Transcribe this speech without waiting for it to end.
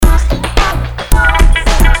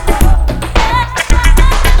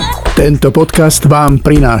Tento podcast vám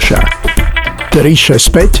prináša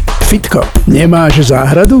 365 Fitko. Nemáš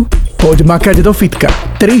záhradu? Poď makať do fitka.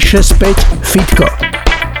 365 Fitko.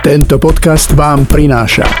 Tento podcast vám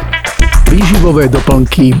prináša výživové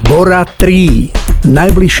doplnky Bora 3.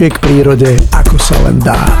 Najbližšie k prírode, ako sa len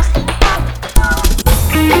dá.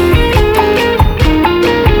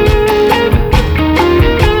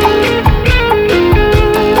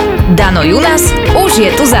 Dano Junas, už je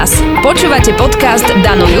tu zas. Počúvate podcast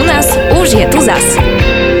Dano Junas, už je tu zas.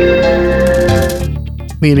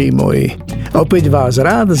 Milí moji, opäť vás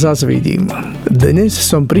rád zas vidím. Dnes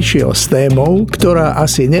som prišiel s témou, ktorá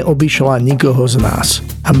asi neobyšla nikoho z nás.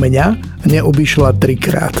 A mňa neobyšla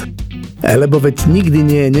 3-krát. Lebo veď nikdy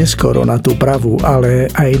nie je neskoro na tú pravú, ale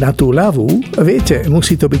aj na tú ľavú. Viete,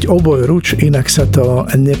 musí to byť obojruč, inak sa to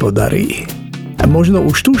nepodarí. A možno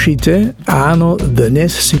už tušíte, áno,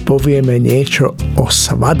 dnes si povieme niečo o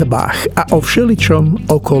svadbách a o všeličom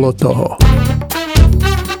okolo toho.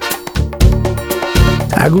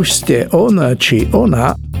 Ak už ste on či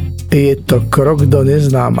ona, je to krok do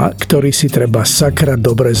neznáma, ktorý si treba sakra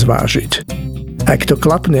dobre zvážiť. Ak to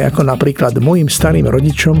klapne ako napríklad mojim starým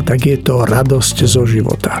rodičom, tak je to radosť zo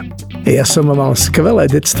života. Ja som mal skvelé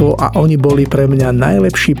detstvo a oni boli pre mňa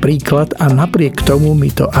najlepší príklad a napriek tomu mi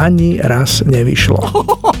to ani raz nevyšlo.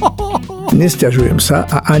 Nesťažujem sa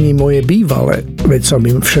a ani moje bývalé, veď som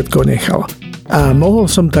im všetko nechal. A mohol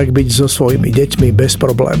som tak byť so svojimi deťmi bez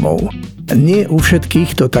problémov. Nie u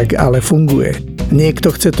všetkých to tak ale funguje. Niekto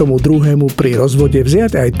chce tomu druhému pri rozvode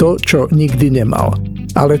vziať aj to, čo nikdy nemal.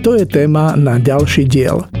 Ale to je téma na ďalší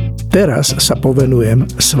diel. Teraz sa povenujem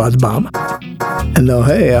svadbám. No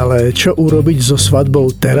hej, ale čo urobiť so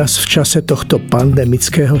svadbou teraz v čase tohto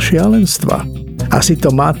pandemického šialenstva? Asi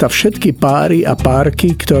to máta všetky páry a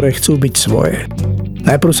párky, ktoré chcú byť svoje.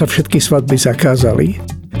 Najprv sa všetky svadby zakázali,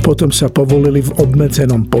 potom sa povolili v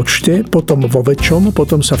obmedzenom počte, potom vo väčšom,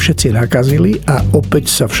 potom sa všetci nakazili a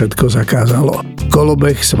opäť sa všetko zakázalo.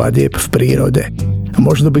 Kolobeh svadieb v prírode.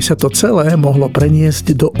 Možno by sa to celé mohlo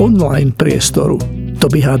preniesť do online priestoru. To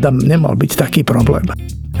by hádam nemal byť taký problém.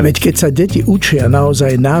 Veď keď sa deti učia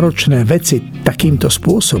naozaj náročné veci takýmto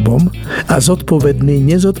spôsobom a zodpovední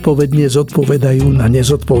nezodpovedne zodpovedajú na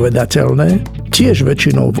nezodpovedateľné, tiež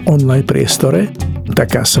väčšinou v online priestore,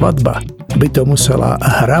 taká svadba by to musela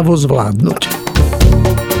hravo zvládnuť.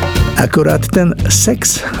 Akorát ten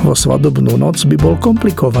sex vo svadobnú noc by bol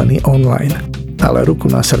komplikovaný online. Ale ruku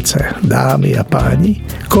na srdce, dámy a páni,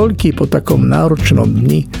 koľký po takom náročnom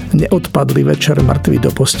dni neodpadli večer mŕtvi do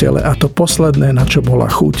postele a to posledné, na čo bola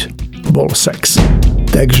chuť, bol sex.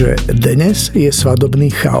 Takže dnes je svadobný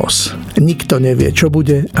chaos. Nikto nevie, čo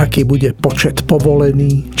bude, aký bude počet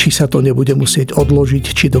povolený, či sa to nebude musieť odložiť,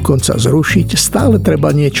 či dokonca zrušiť. Stále treba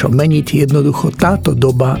niečo meniť, jednoducho táto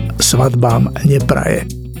doba svadbám nepraje.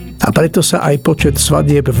 A preto sa aj počet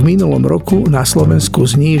svadieb v minulom roku na Slovensku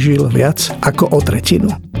znížil viac ako o 1/3.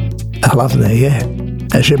 Hlavné je,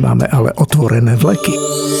 že máme ale otvorené vleky.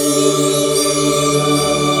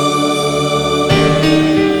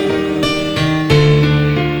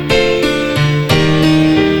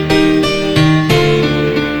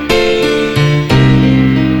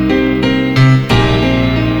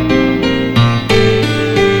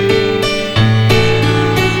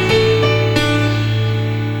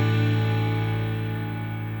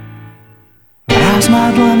 Má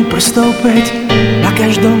dlaň prstov 5, na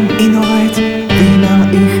každom inoveť, vyhnal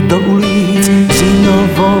ich do ulic,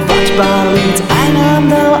 zinovovať pár líc, aj nám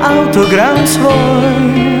dal autogram svoj.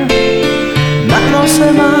 Na nose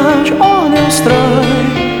máš ohňostroj,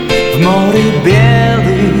 v mori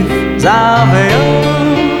bielých závejov,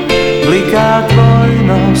 bliká tvoj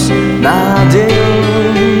nos nádejou.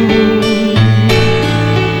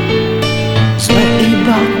 Sme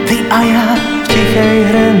iba ty a ja, v tichej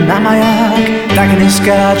hre na maják, tak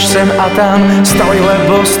neskáč sem a tam, stoj,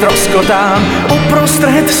 lebo stroskotám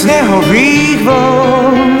uprostred snehových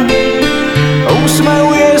vln.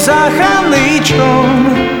 Úsmev je záchranný čln,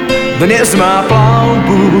 dnes má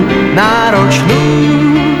plavbu náročnú,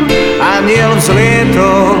 anjel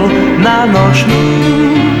vzlietol na nočnú,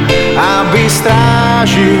 aby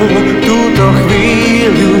strážil túto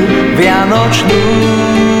chvíľu vianočnú.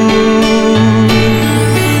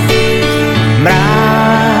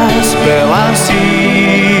 Mráz prelasí,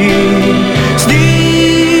 s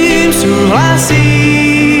ním súhlasí,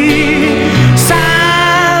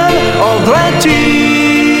 sám odletí.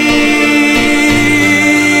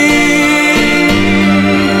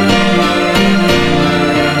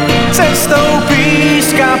 Cestou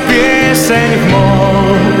píska pieseň v mol,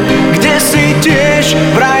 kde si tiež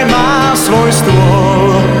vraj má svoj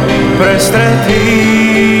stôl prestretý.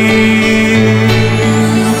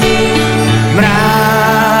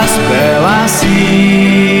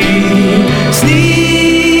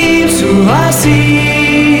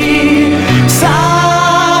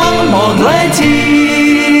 odletí.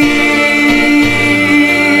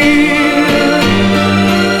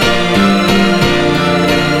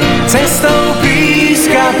 Cestou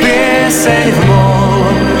píska pieseň v mol,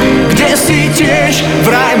 kde si tiež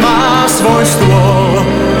vraj má svoj stôl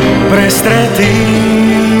prestretý.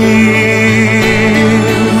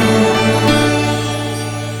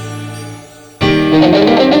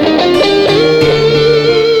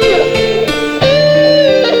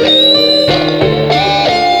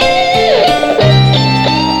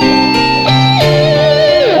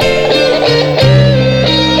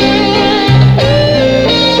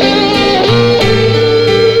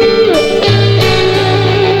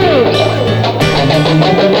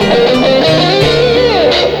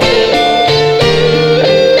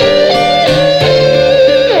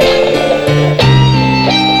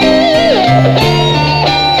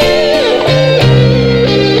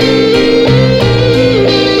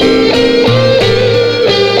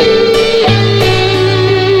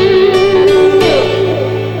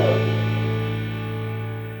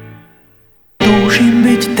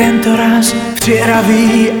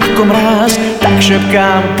 Vtieravý ako mráz, tak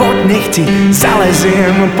šepkám, poď nech ti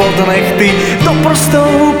zaleziem pod nechty do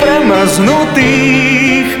prstov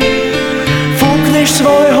premrznutých. Fúkneš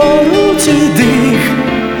svoj horúci dých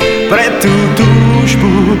pre tú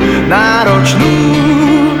túžbu náročnú.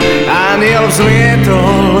 Anjel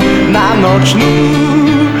vzlietol na nočnú,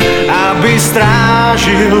 aby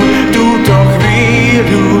strážil túto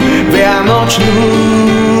chvíľu vianočnú.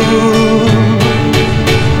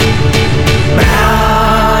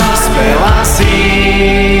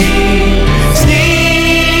 S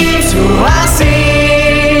ním súhlasí,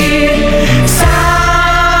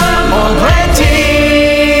 sám odletí.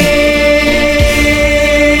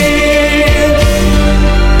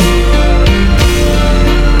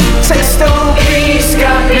 Cestou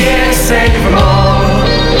píska pieseň v mol,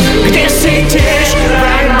 kde si tiež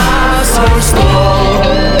vraj má svoj stôl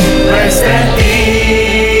prestretý.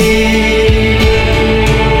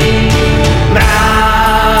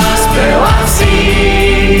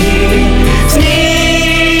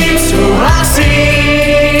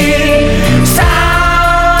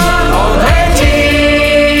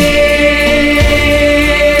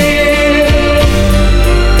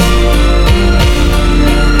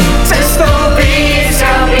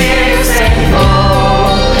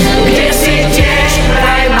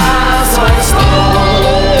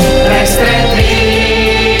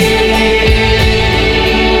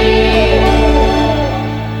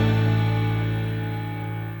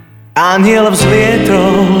 Anjel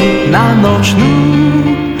vzlietol na nočnú,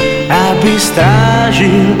 aby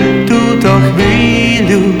strážil túto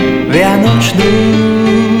chvíľu vianočnú.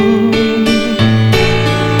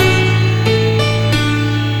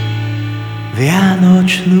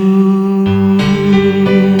 Vianočnú.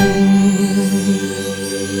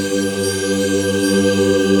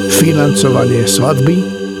 Financovanie svadby,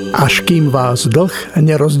 až kým vás dlh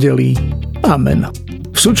nerozdelí. Amen.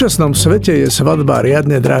 V súčasnom svete je svadba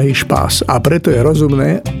riadne drahý špás a preto je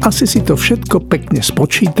rozumné asi si to všetko pekne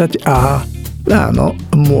spočítať a áno,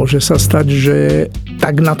 môže sa stať, že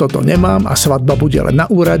tak na toto nemám a svadba bude len na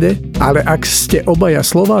úrade, ale ak ste obaja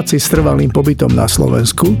Slováci s trvalým pobytom na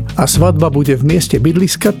Slovensku a svadba bude v mieste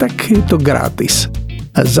bydliska, tak je to gratis.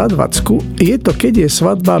 Za 20 je to, keď je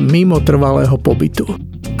svadba mimo trvalého pobytu.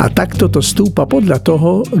 A takto to stúpa podľa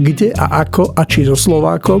toho, kde a ako a či so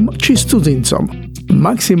Slovákom, či s cudzincom.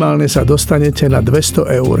 Maximálne sa dostanete na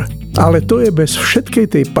 200 eur. Ale to je bez všetkej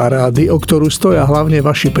tej parády, o ktorú stoja hlavne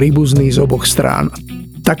vaši príbuzní z oboch strán.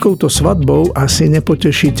 Takouto svadbou asi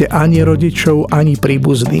nepotešíte ani rodičov, ani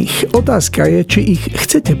príbuzných. Otázka je, či ich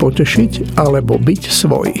chcete potešiť, alebo byť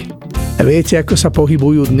svoji. Viete, ako sa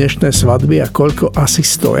pohybujú dnešné svadby a koľko asi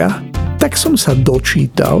stoja? Tak som sa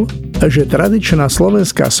dočítal, že tradičná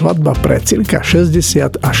slovenská svadba pre cirka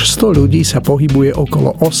 60 až 100 ľudí sa pohybuje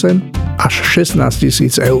okolo 8 až 16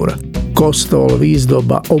 000 eur. Kostol,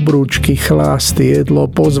 výzdoba, obrúčky, chlásty, jedlo,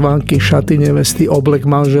 pozvánky, šaty nevesty, oblek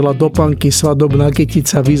manžela, dopanky, svadobná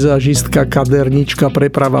kytica, vizážistka, kadernička,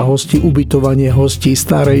 preprava hostí, ubytovanie hostí,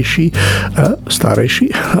 starejší?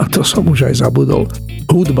 A to som už aj zabudol.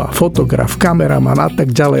 Hudba, fotograf, kameraman a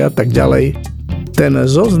tak ďalej a tak ďalej. Ten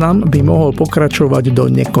zoznam by mohol pokračovať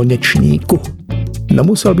do nekonečníku. No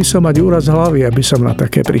musel by som mať úraz hlavy, aby som na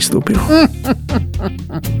také pristúpil.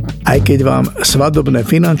 Aj keď vám svadobné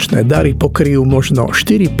finančné dary pokryjú možno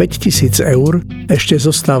 4-5 tisíc eur, ešte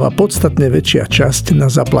zostáva podstatne väčšia časť na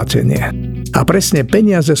zaplatenie. A presne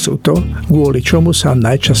peniaze sú to, kvôli čomu sa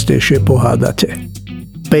najčastejšie pohádate.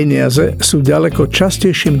 Peniaze sú ďaleko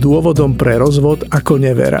častejším dôvodom pre rozvod ako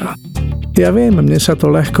nevera. Ja viem, mne sa to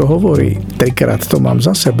ľahko hovorí, 3-krát to mám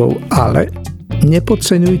za sebou, ale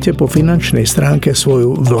nepodceňujte po finančnej stránke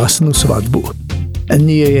svoju vlastnú svadbu.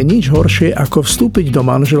 Nie je nič horšie, ako vstúpiť do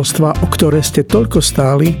manželstva, o ktoré ste toľko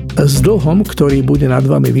stáli, s dlhom, ktorý bude nad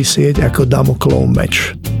vami visieť ako Damoklov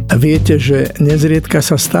meč. Viete, že nezriedka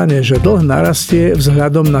sa stane, že dlh narastie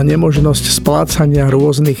vzhľadom na nemožnosť splácania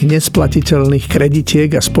rôznych nesplatiteľných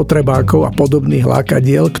kreditiek a spotrebákov a podobných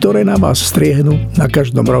lákadiel, ktoré na vás striehnú na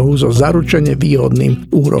každom rohu so zaručene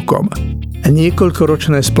výhodným úrokom.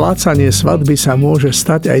 Niekoľkoročné splácanie svadby sa môže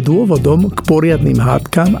stať aj dôvodom k poriadnym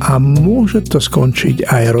hádkam a môže to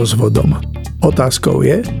skončiť aj rozvodom. Otázkou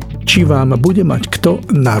je, či vám bude mať kto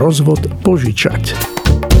na rozvod požičať.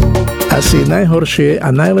 Asi najhoršie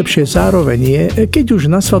a najlepšie zároveň je, keď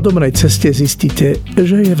už na svadobnej ceste zistíte,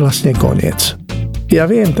 že je vlastne koniec. Ja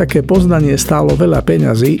viem, také poznanie stálo veľa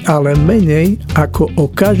peňazí, ale menej ako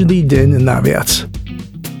o každý deň naviac.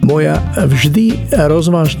 Moja vždy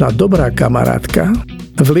rozvážna dobrá kamarátka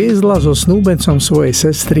vliezla so snúbencom svojej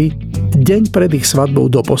sestry deň pred ich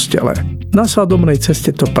svadbou do postele. Na svadobnej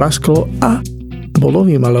ceste to prasklo a bolo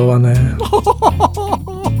vymaľované.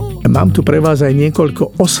 Mám tu pre vás aj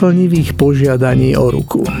niekoľko oslnivých požiadaní o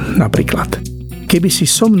ruku. Napríklad, keby si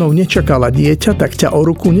so mnou nečakala dieťa, tak ťa o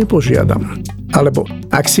ruku nepožiadam. Alebo,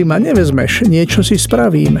 ak si ma nevezmeš, niečo si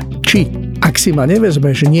spravím. Či, ak si ma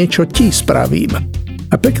nevezmeš, niečo ti spravím.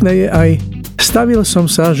 A pekné je aj, stavil som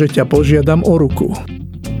sa, že ťa požiadam o ruku.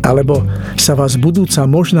 Alebo sa vás budúca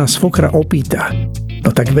možná svokra opýta.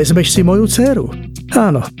 No tak vezmeš si moju dcéru?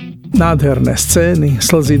 Áno, nádherné scény,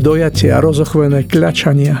 slzy dojatia, rozochvené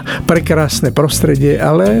kľačania, prekrásne prostredie,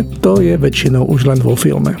 ale to je väčšinou už len vo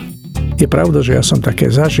filme. Je pravda, že ja som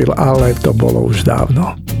také zažil, ale to bolo už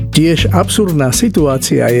dávno. Tiež absurdná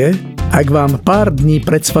situácia je, ak vám pár dní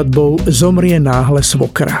pred svadbou zomrie náhle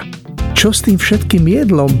svokra. Čo s tým všetkým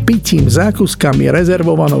jedlom, pitím, zákuskami,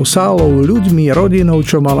 rezervovanou sálou, ľuďmi, rodinou,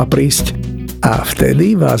 čo mala prísť? A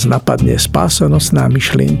vtedy vás napadne spásonosná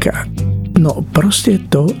myšlienka. No proste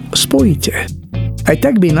to spojíte. Aj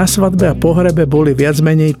tak by na svadbe a pohrebe boli viac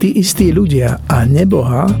menej tí istí ľudia a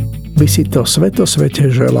neboha by si to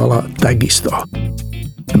svetosvete želala takisto.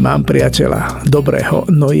 Mám priateľa, dobrého,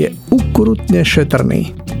 no je ukrutne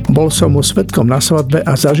šetrný. Bol som mu svedkom na svadbe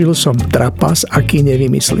a zažil som trapas, aký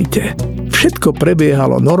nevymyslíte. Všetko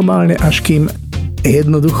prebiehalo normálne, až kým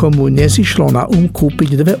jednoducho mu nezišlo na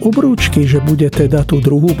kúpiť 2 obrúčky, že bude teda tú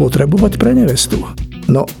druhú potrebovať pre nevestu.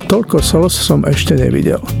 No, toľko slz som ešte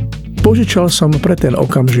nevidel. Požičal som pre ten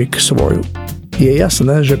okamžik svoju. Je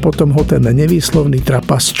jasné, že potom ho ten nevýslovný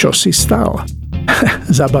trapas čosi stál.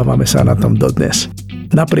 Zabávame sa na tom dodnes.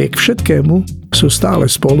 Napriek všetkému sú stále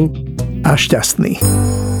spolu a šťastní.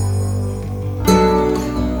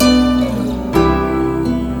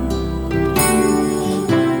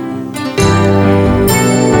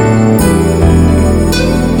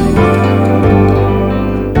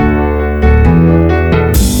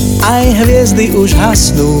 Aj hviezdy už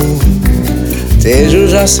hasnú, tiež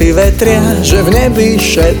už asi vetria, že v nebi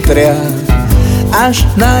šetria, až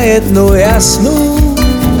na jednu jasnú,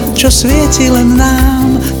 čo svieti len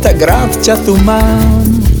nám, tak rád ťa tu mám.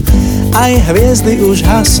 Aj hviezdy už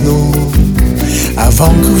hasnú a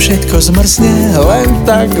vonku všetko zmrzne, len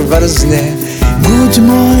tak vrzne. Buď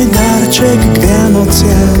môj darček k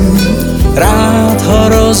Vianociam, rád ho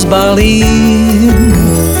rozbalím.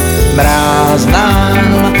 Mráz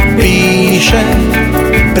nám píše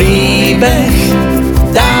príbeh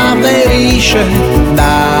dávnej ríše,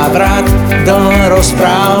 návrat do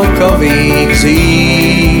rozprávkových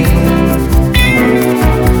zím.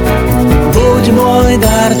 Buď môj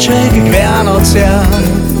darček k Vianociam,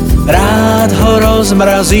 rád ho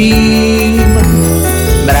rozmrazím.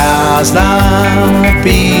 Mráz nám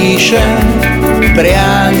píše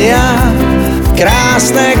priania,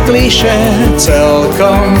 krásne klišé,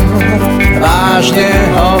 celkom vážne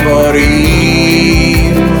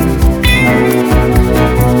hovorím.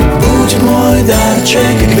 Buď môj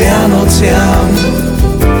darček k Vianociam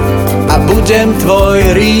a budem tvoj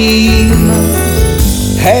Rím.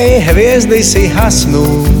 Hej, hviezdy si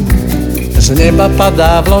hasnú, z neba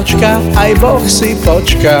padá vločka, aj Boh si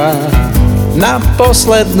počká na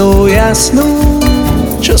poslednú jasnú,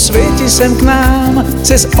 čo svieti sem k nám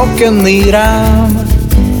cez okenný rám.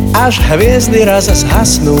 Až hviezdy raz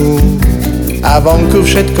zhasnú a vonku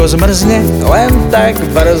všetko zmrzne, len tak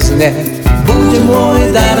brzne. Buď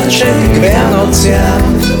môj darček k Vianociam,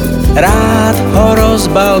 rád ho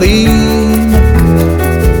rozbalím.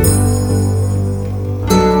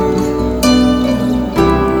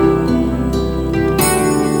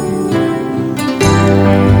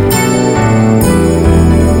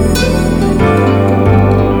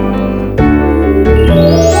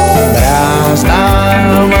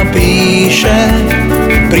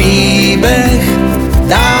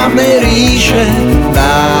 slávnej ríše,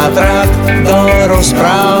 návrat do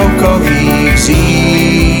rozprávkových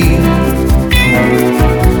zím.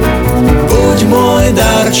 Buď môj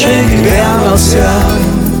darček k Vianociam,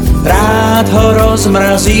 rád ho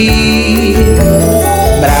rozmrazí.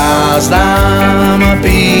 Mráz nám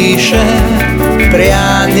píše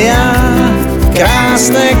priania,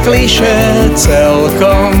 krásne klišé,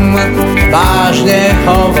 celkom vážne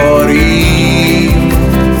hovorím.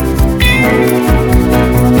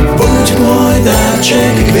 Buď môj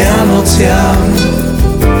darček k Vianociam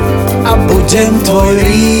a budem tvoj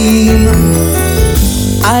Rím.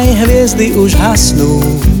 Aj hviezdy už hasnú,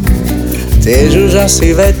 tiež už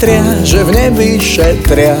asi vetria, že v nebi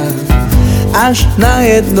šetria, až na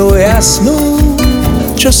jednu jasnú,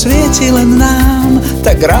 čo svieti len nám,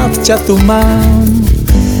 tak rád ťa tu mám.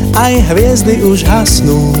 Aj hviezdy už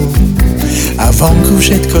hasnú a vonku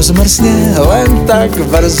všetko zmrzne, len tak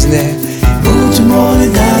vrzne. Buď môj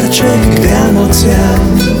darček k Vianociam,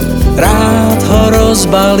 rád ho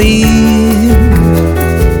rozbalím.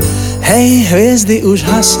 Hej, hviezdy už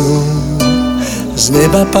hasnú, z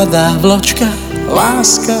neba padá vločka,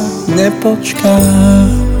 láska nepočká.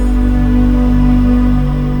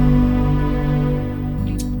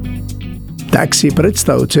 Tak si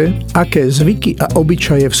predstavte, aké zvyky a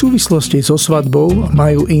obyčaje v súvislosti so svadbou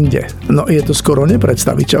majú inde. No je to skoro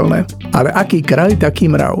nepredstaviteľné. Ale aký kraj,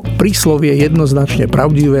 taký mrav. Príslovie je jednoznačne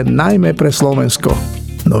pravdivé, najmä pre Slovensko.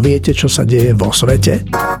 No viete, čo sa deje vo svete?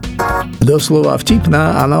 Doslova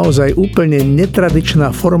vtipná a naozaj úplne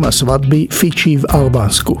netradičná forma svadby fičí v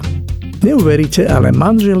Albánsku. Neuveríte, ale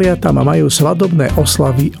manželia tam majú svadobné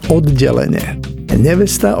oslavy oddelene.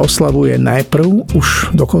 Nevesta oslavuje najprv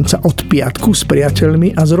už dokonca od piatku s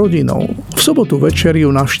priateľmi a s rodinou. V sobotu večer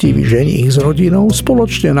ju navštívi ženích s rodinou,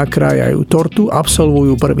 spoločne nakrájajú tortu,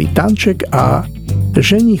 absolvujú prvý tanček a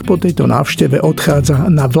ženích po tejto návšteve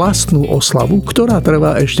odchádza na vlastnú oslavu, ktorá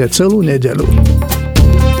trvá ešte celú nedeľu.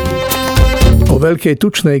 O veľkej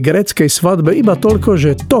tučnej gréckej svadbe iba toľko,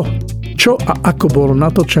 že to, čo a ako bolo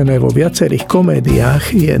natočené vo viacerých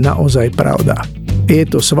komédiách, je naozaj pravda. Je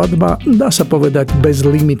to svadba, dá sa povedať, bez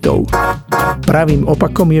limitov. Pravým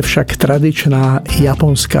opakom je však tradičná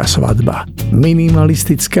japonská svadba.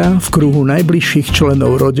 Minimalistická, v kruhu najbližších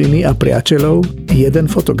členov rodiny a priateľov, jeden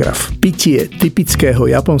fotograf. Pitie typického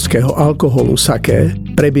japonského alkoholu sake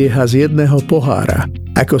prebieha z jedného pohára.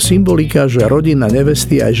 Ako symbolika, že rodina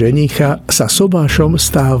nevesty a ženicha sa sobášom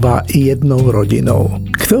stáva jednou rodinou.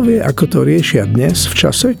 Kto vie, ako to riešia dnes v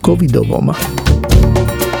čase covidovom?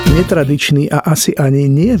 Netradičný a asi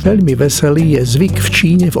ani nie veľmi veselý je zvyk v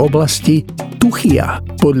Číne v oblasti tuchia.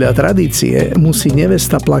 Podľa tradície musí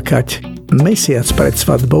nevesta plakať mesiac pred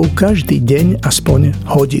svadbou každý deň aspoň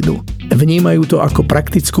hodinu. Vnímajú to ako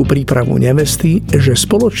praktickú prípravu nevesty, že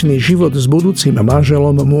spoločný život s budúcim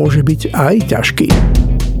manželom môže byť aj ťažký.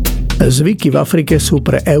 Zvyky v Afrike sú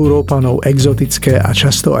pre Európanov exotické a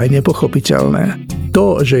často aj nepochopiteľné.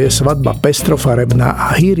 To, že je svadba pestrofarebná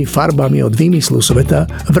a hýri farbami od výmyslu sveta,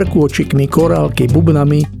 vrkôčikmi, korálky,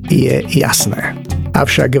 bubnami, je jasné.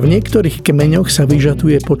 Avšak v niektorých kmeňoch sa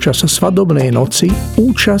vyžaduje počas svadobnej noci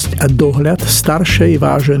účasť a dohľad staršej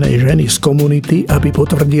váženej ženy z komunity, aby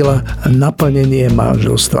potvrdila naplnenie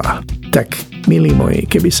manželstva. Tak, milí moji,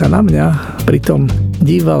 keby sa na mňa pritom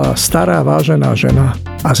dívala stará vážená žena,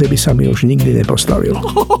 asi by sa mi už nikdy nepostavil.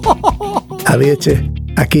 A viete,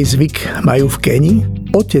 aký zvyk majú v Keni?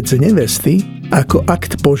 Otec nevesty, ako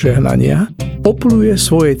akt požehnania, opluje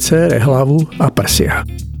svojej dcére hlavu a prsia.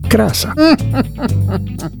 Krása.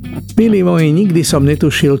 Milí moji, nikdy som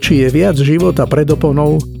netušil, či je viac života pred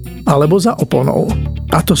oponou alebo za oponou.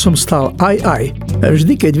 A to som stal aj.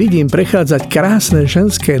 Vždy, keď vidím prechádzať krásne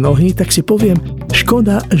ženské nohy, tak si poviem,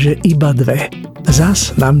 škoda, že iba dve.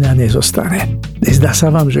 Zas na mňa nezostane. Nezdá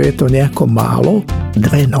sa vám, že je to nejako málo?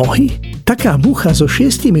 2 nohy? Taká mucha so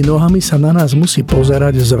 6 nohami sa na nás musí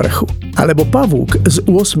pozerať z vrchu. Alebo pavúk s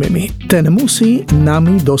 8, ten musí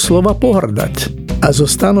nami doslova pohrdať. A zo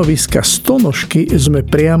stanoviska stonožky sme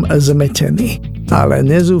priam zmetení. Ale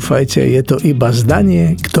nezúfajte, je to iba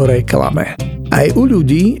zdanie, ktoré klame. Aj u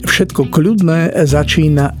ľudí všetko kľudné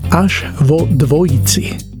začína až vo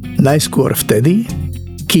dvojici. Najskôr vtedy,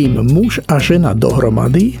 kým muž a žena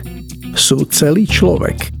dohromady sú celý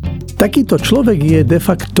človek. Takýto človek je de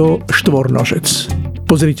facto štvornožec.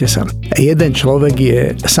 Pozrite sa, jeden človek je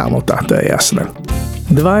samota, to je jasné.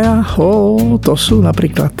 2, to sú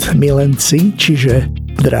napríklad milenci, čiže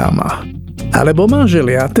dráma. Alebo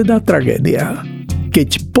manželia, teda tragédia.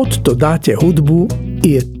 Keď pod to dáte hudbu,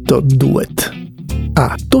 je to duet.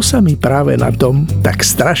 A to sa mi práve na tom tak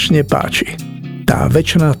strašne páči. tá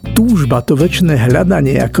večná túžba, to večné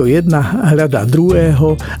hľadanie, ako jedna hľadá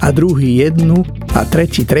druhého a druhý jednu a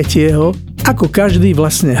tretí tretieho, ako každý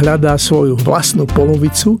vlastne hľadá svoju vlastnú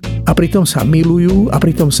polovicu a pritom sa milujú a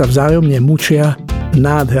pritom sa vzájomne mučia,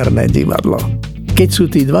 nádherné divadlo. Keď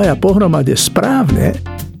sú tí dvaja pohromade správne,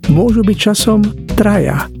 môžu byť časom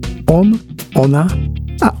traja. On, ona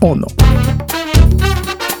a ono.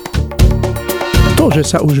 To,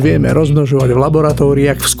 že sa už vieme rozmnožovať v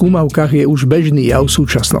laboratóriách, v skúmavkách, je už bežný jav v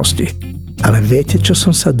súčasnosti. Ale viete, čo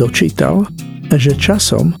som sa dočítal? Že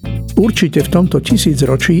časom, určite v tomto 1000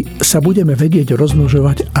 ročí, sa budeme vedieť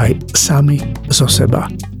rozmnožovať aj sami zo seba.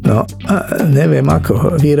 No, neviem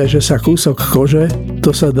ako, vyreže sa kúsok kože,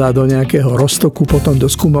 to sa dá do nejakého roztoku, potom do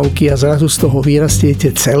skúmavky a zrazu z toho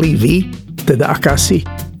vyrastiete celý vy, teda akási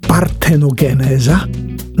partenogenéza.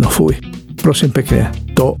 No fuj, prosím pekne,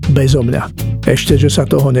 to bezo mňa. Ešte, že sa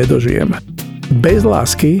toho nedožijem. Bez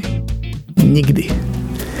lásky nikdy.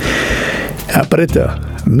 A preto,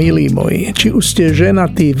 milí moji, či už ste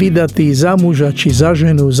ženatí, vydatí, za muža, či za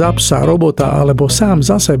ženu, za psa, robota, alebo sám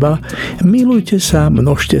za seba, milujte sa,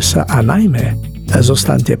 množte sa a najmä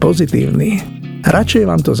zostaňte pozitívni. Radšej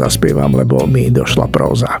vám to zaspievam, lebo mi došla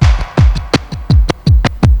próza.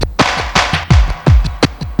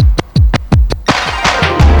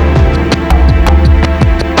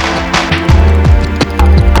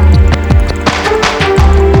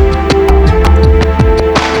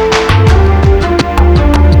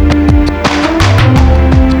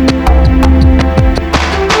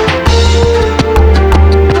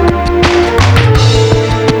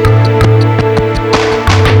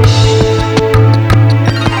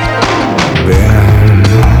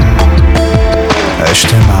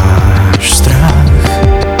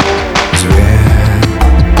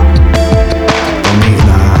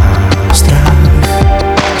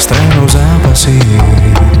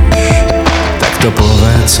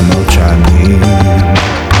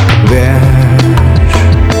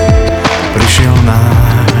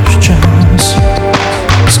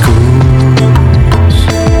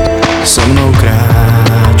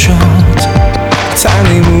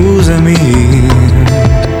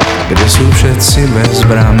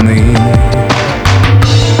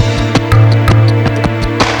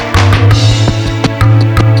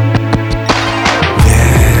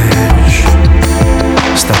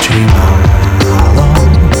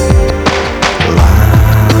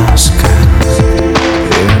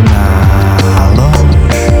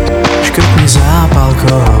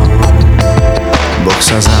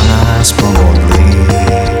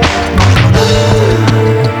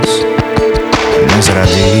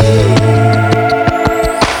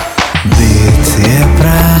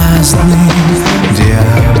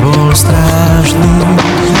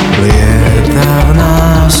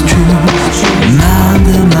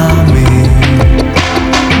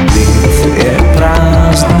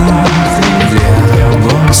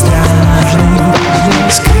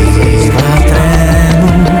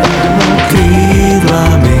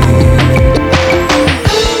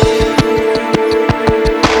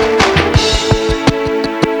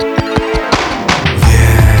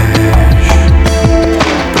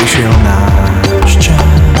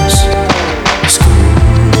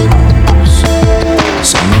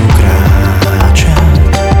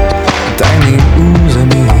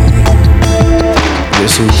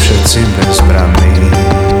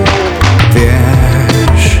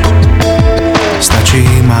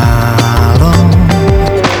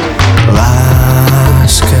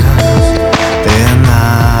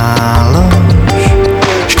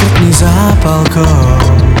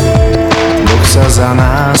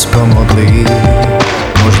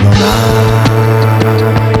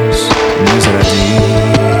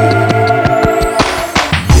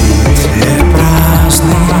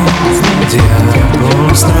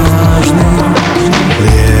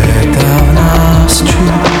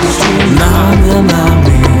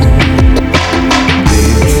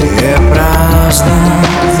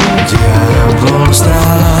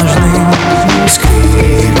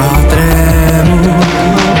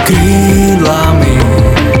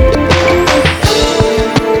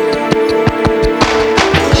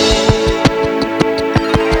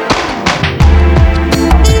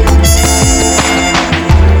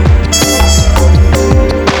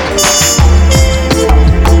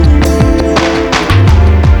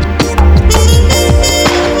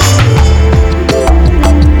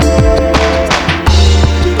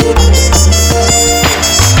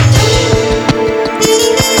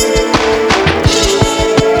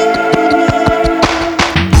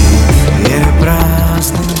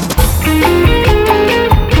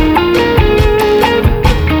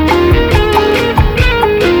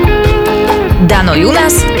 Dano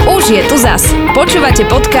Junas, už je tu zas. Počúvate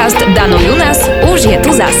podcast Dano Junas, už je tu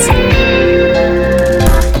zas.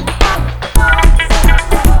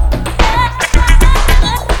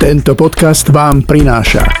 Tento podcast vám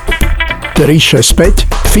prináša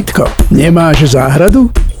 365 Fitko. Nemáš záhradu?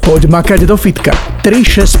 Poď makať do fitka.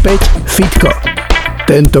 365 Fitko.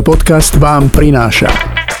 Tento podcast vám prináša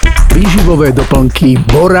výživové doplnky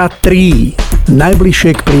Bora 3.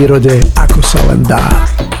 Najbližšie k prírode, ako sa len dá.